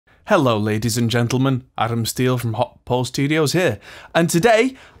Hello ladies and gentlemen, Adam Steele from Hot Pole Studios here, and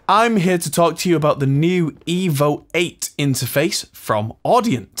today I'm here to talk to you about the new Evo 8 interface from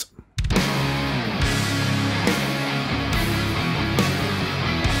Audient.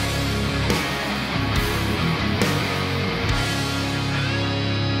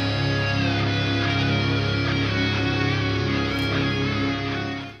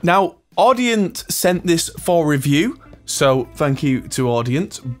 Now, Audient sent this for review, so thank you to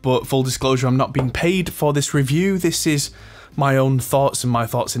Audient, but full disclosure, I'm not being paid for this review. This is my own thoughts and my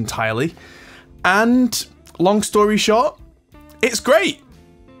thoughts entirely. And long story short, it's great.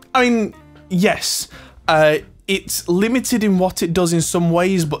 I mean, yes, it's limited in what it does in some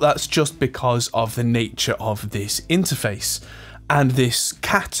ways, but that's just because of the nature of this interface and this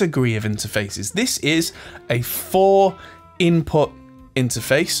category of interfaces. This is a 4-input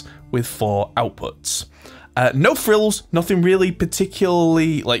interface with 4 outputs. No frills, nothing really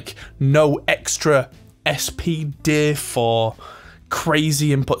particularly, like no extra SP diff or crazy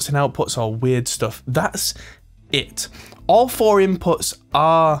inputs and outputs or weird stuff. That's it. All 4 inputs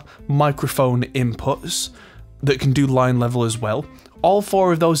are microphone inputs that can do line level as well. All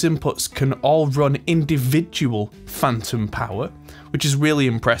 4 of those inputs can all run individual phantom power, which is really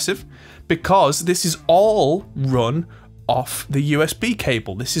impressive because this is all run off the USB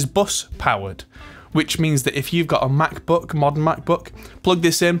cable. This is bus powered, which means that if you've got a MacBook, modern MacBook, plug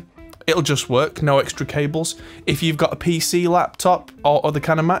this in, it'll just work, no extra cables. If you've got a PC, laptop, or other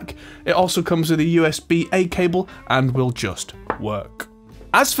kind of Mac, it also comes with a USB-A cable and will just work.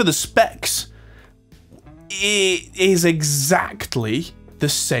 As for the specs, it is exactly the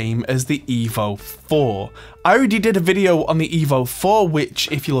same as the Evo 4. I already did a video on the Evo 4,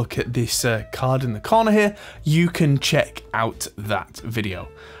 which if you look at this card in the corner here, you can check out that video.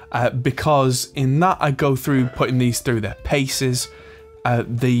 Because in that I go through putting these through their paces,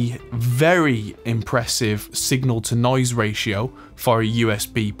 the very impressive signal to noise ratio for a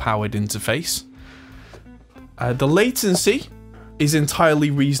USB powered interface. The latency is entirely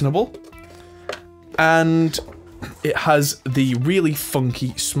reasonable, and it has the really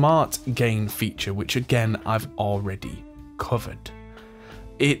funky smart gain feature, which again I've already covered.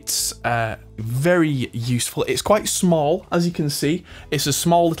 It's very useful. It's quite small, as you can see. It's a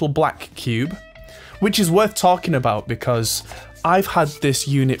small little black cube, which is worth talking about because I've had this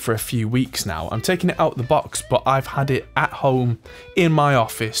unit for a few weeks now. I'm taking it out of the box, but I've had it at home in my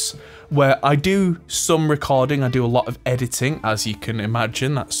office where I do some recording. I do a lot of editing, as you can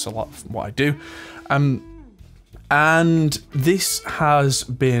imagine. That's a lot of what I do. And this has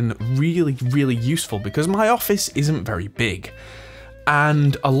been really, really useful because my office isn't very big.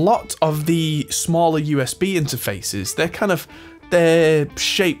 And a lot of the smaller USB interfaces, they're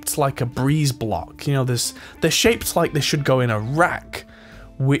shaped like a breeze block. You know, they're shaped like they should go in a rack,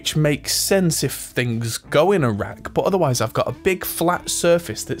 which makes sense if things go in a rack. But otherwise, I've got a big flat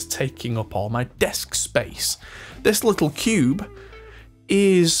surface that's taking up all my desk space. This little cube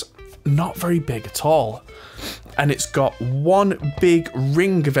is not very big at all. And it's got one big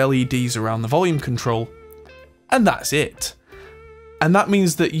ring of LEDs around the volume control, and that's it. And that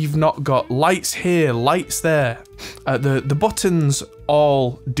means that you've not got lights here, lights there. The buttons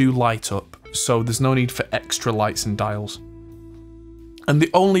all do light up, so there's no need for extra lights and dials. And the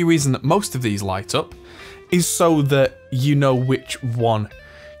only reason that most of these light up is so that you know which one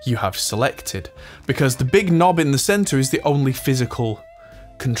you have selected, because the big knob in the center is the only physical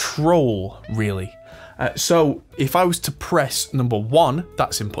control, really. So if I was to press number 1,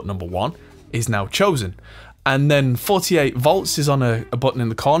 that's input number 1, is now chosen. And then 48 volts is on a button in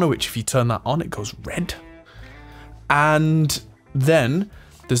the corner, which if you turn that on, it goes red. And then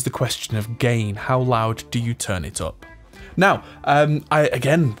there's the question of gain. How loud do you turn it up? Now,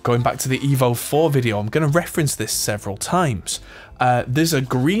 again, going back to the Evo 4 video, I'm going to reference this several times. There's a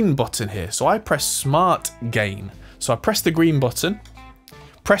green button here, so I press smart gain. So I press the green button,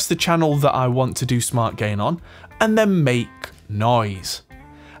 press the channel that I want to do smart gain on, and then make noise.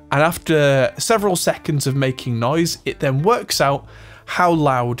 And after several seconds of making noise, it then works out how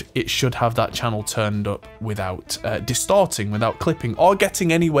loud it should have that channel turned up without distorting, without clipping, or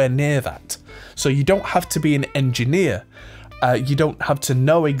getting anywhere near that. So you don't have to be an engineer. You don't have to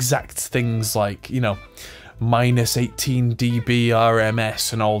know exact things like, you know, minus 18 dB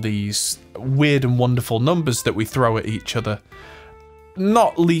RMS and all these weird and wonderful numbers that we throw at each other.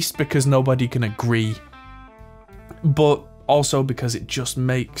 Not least because nobody can agree, but also because it just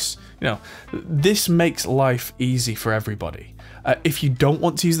makes, you know, this makes life easy for everybody. If you don't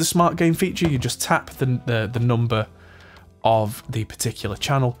want to use the smart gain feature, you just tap the number of the particular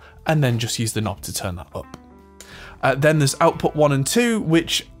channel and then just use the knob to turn that up. Then there's output 1 and 2,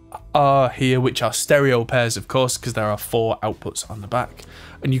 which are here, which are stereo pairs, of course, because there are 4 outputs on the back.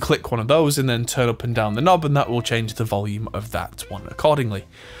 And you click one of those and then turn up and down the knob, and that will change the volume of that one accordingly.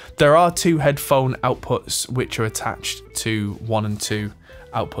 There are 2 headphone outputs which are attached to 1 and 2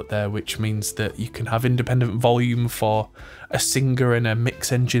 output there, which means that you can have independent volume for a singer and a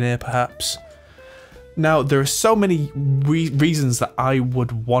mix engineer perhaps. Now, there are so many reasons that I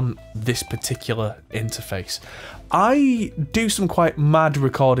would want this particular interface. I do some quite mad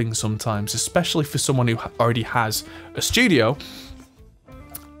recording sometimes, especially for someone who already has a studio.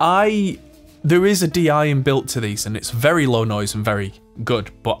 There is a DI inbuilt to these, and it's very low noise and very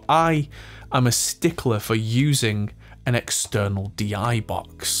good, but I am a stickler for using an external DI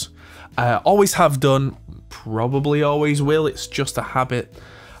box. Always have done, probably always will, it's just a habit.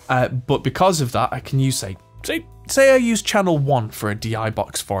 But because of that, I can use, say I use channel 1 for a DI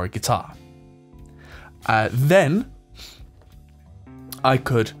box for a guitar. Then I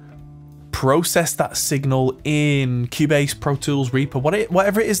could process that signal in Cubase, Pro Tools, Reaper,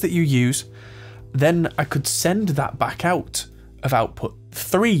 whatever it is that you use. Then I could send that back out of output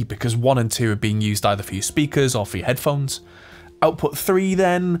 3, because 1 and 2 are being used either for your speakers or for your headphones. Output 3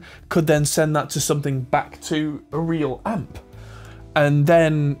 then could then send that to something back to a real amp. And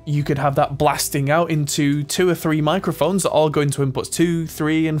then you could have that blasting out into 2 or 3 microphones that all go into inputs 2,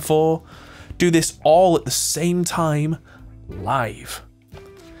 3, and 4. Do this all at the same time, live.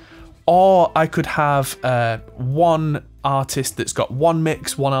 Or I could have one artist that's got one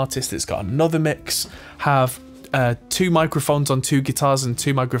mix, one artist that's got another mix, have 2 microphones on 2 guitars and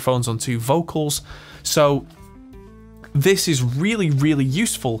 2 microphones on 2 vocals. So this is really, really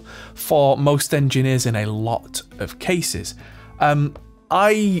useful for most engineers in a lot of cases.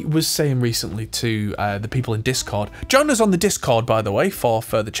 I was saying recently to the people in Discord, join us on the Discord, by the way, for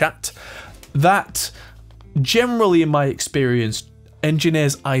further chat, that generally in my experience,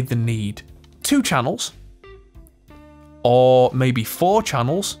 engineers either need 2 channels, or maybe 4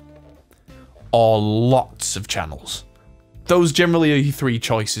 channels, or lots of channels. Those generally are your 3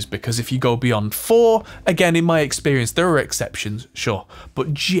 choices, because if you go beyond 4, again, in my experience, there are exceptions, sure,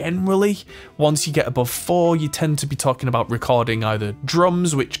 but generally, once you get above 4, you tend to be talking about recording either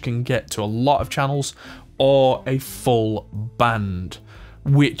drums, which can get to a lot of channels, or a full band,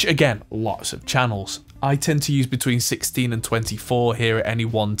 which, again, lots of channels. I tend to use between 16 and 24 here at any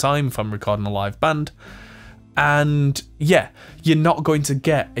one time if I'm recording a live band. And yeah, you're not going to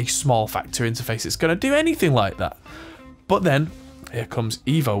get a small factor interface that's going to do anything like that. But then here comes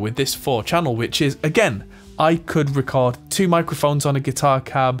Evo with this 4 channel, which is, again, I could record 2 microphones on a guitar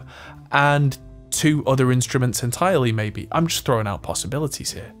cab and 2 other instruments entirely, maybe. I'm just throwing out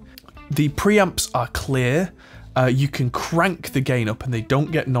possibilities here. The preamps are clear. You can crank the gain up and they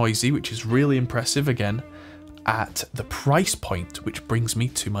don't get noisy, which is really impressive, again, at the price point, which brings me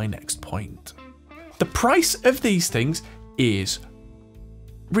to my next point. The price of these things is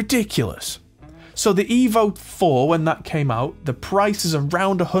ridiculous. So the Evo 4, when that came out, the price is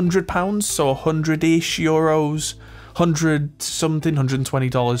around £100, so 100-ish euros, 100 something,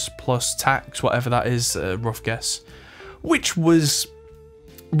 $120 plus tax, whatever that is, rough guess, which was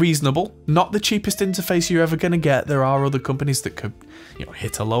reasonable. Not the cheapest interface you're ever going to get. There are other companies that could,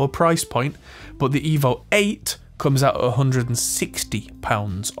 hit a lower price point, but the Evo 8 comes out at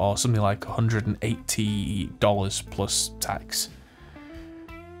 £160 or something like $180 plus tax.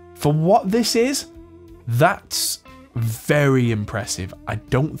 For what this is, that's very impressive. I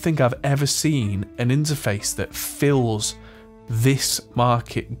don't think I've ever seen an interface that fills this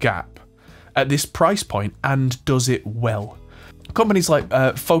market gap at this price point and does it well. Companies like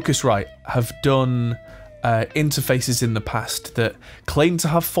Focusrite have done interfaces in the past that claim to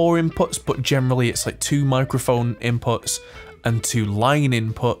have 4 inputs, but generally it's like 2 microphone inputs and 2 line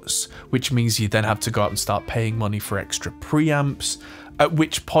inputs, which means you then have to go out and start paying money for extra preamps, at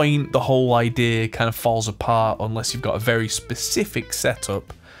which point the whole idea kind of falls apart unless you've got a very specific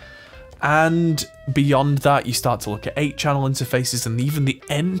setup. And beyond that, you start to look at 8-channel interfaces, and even the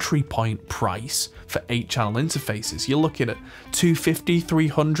entry point price for 8-channel interfaces, you're looking at $250,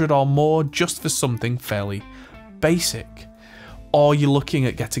 $300 or more just for something fairly basic. Or you're looking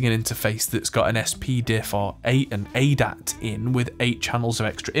at getting an interface that's got an SP diff or an ADAT in with 8 channels of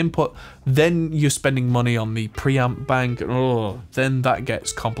extra input. Then you're spending money on the preamp bank. Then that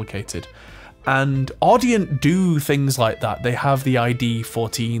gets complicated. And Audient do things like that. They have the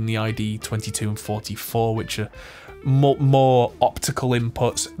ID14, the ID22 and 44, which are more optical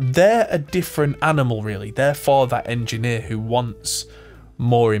inputs. They're a different animal, really. They're for that engineer who wants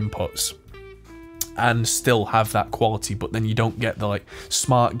more inputs and still have that quality, but then you don't get the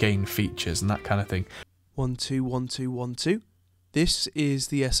smart gain features and that kind of thing. 1 2 1 2 1 2. This is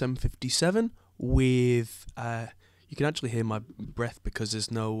the SM57 with, you can actually hear my breath because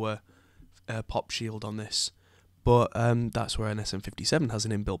there's no pop shield on this, but that's where an SM57 has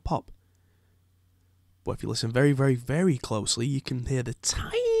an inbuilt pop. But if you listen very, very, very closely, you can hear the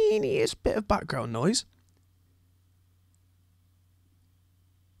tiniest bit of background noise.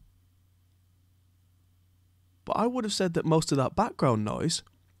 But I would have said that most of that background noise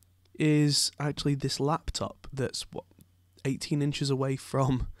is actually this laptop that's, what, 18 inches away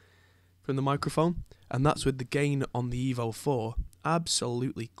from the microphone, and that's with the gain on the Evo 4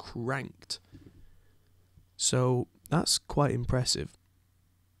 absolutely cranked. So that's quite impressive.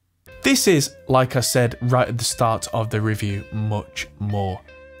 This is, like I said right at the start of the review, much more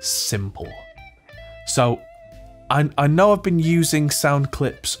simple. So I know I've been using sound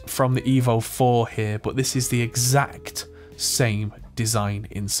clips from the Evo 4 here, but this is the exact same design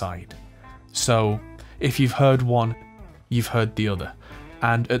inside. So if you've heard one, you've heard the other.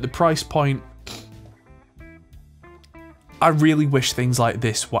 And at the price point, I really wish things like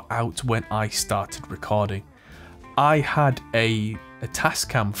this were out when I started recording. I had a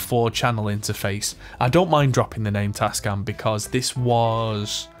Tascam 4-channel interface. I don't mind dropping the name Tascam because this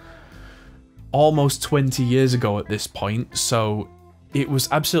was almost 20 years ago at this point, so it was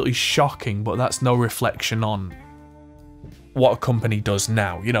absolutely shocking, but that's no reflection on what a company does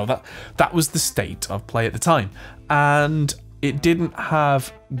now. You know, that was the state of play at the time. And it didn't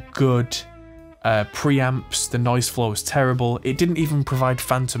have good preamps, the noise floor was terrible, it didn't even provide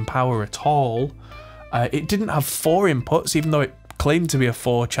phantom power at all, it didn't have 4 inputs, even though it claimed to be a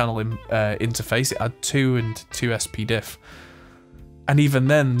 4-channel interface. It had 2 and 2 SPDIF. And even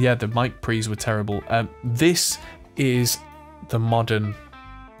then, yeah, the mic pre's were terrible. This is the modern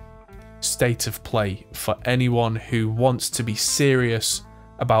state of play for anyone who wants to be serious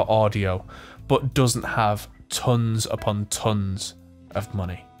about audio, but doesn't have tons upon tons of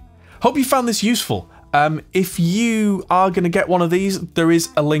money. Hope you found this useful. If you are going to get one of these, there is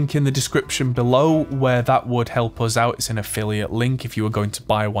a link in the description below where that would help us out. It's an affiliate link if you were going to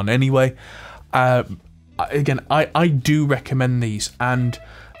buy one anyway. Again, I do recommend these, and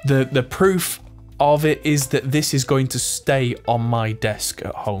the proof of it is that this is going to stay on my desk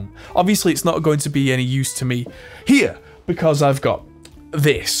at home. Obviously, it's not going to be any use to me here because I've got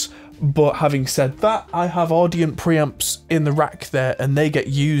this. But having said that, I have Audient preamps in the rack there, and they get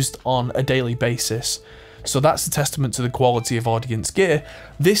used on a daily basis. So that's a testament to the quality of Audient's gear.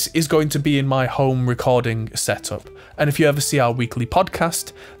 This is going to be in my home recording setup. And if you ever see our weekly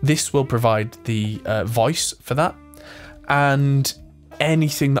podcast, this will provide the voice for that. And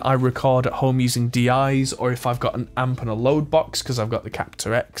anything that I record at home using DIs, or if I've got an amp and a load box because I've got the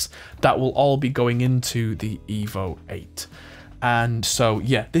Captor X, that will all be going into the Evo 8. And so,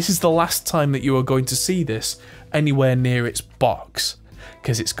 yeah, this is the last time that you are going to see this anywhere near its box,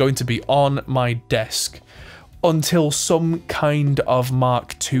 because it's going to be on my desk until some kind of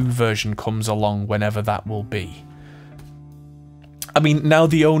Mark II version comes along, whenever that will be. I mean, now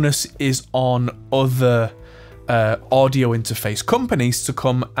the onus is on other audio interface companies to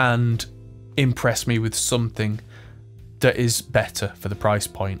come and impress me with something that is better for the price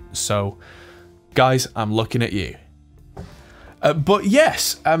point. So, guys, I'm looking at you. But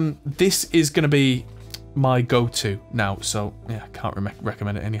yes, this is going to be my go-to now, so yeah, I can't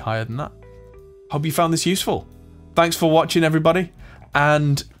recommend it any higher than that. Hope you found this useful. Thanks for watching, everybody,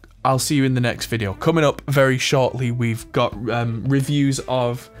 and I'll see you in the next video. Coming up very shortly, we've got reviews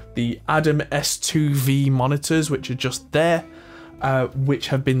of the Adam S2V monitors, which are just there, which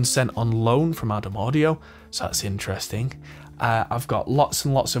have been sent on loan from Adam Audio, so that's interesting. I've got lots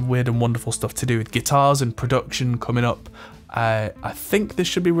and lots of weird and wonderful stuff to do with guitars and production coming up. I think this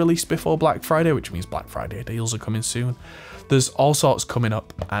should be released before Black Friday, which means Black Friday deals are coming soon. There's all sorts coming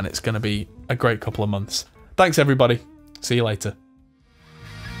up, and it's going to be a great couple of months. Thanks, everybody. See you later.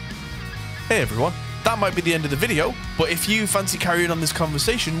 Hey, everyone. That might be the end of the video, but if you fancy carrying on this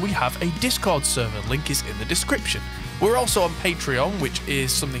conversation, we have a Discord server. Link is in the description. We're also on Patreon, which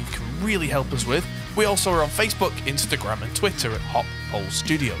is something you can really help us with. We also are on Facebook, Instagram, and Twitter at Hop Hole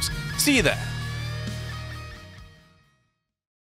Studios. See you there.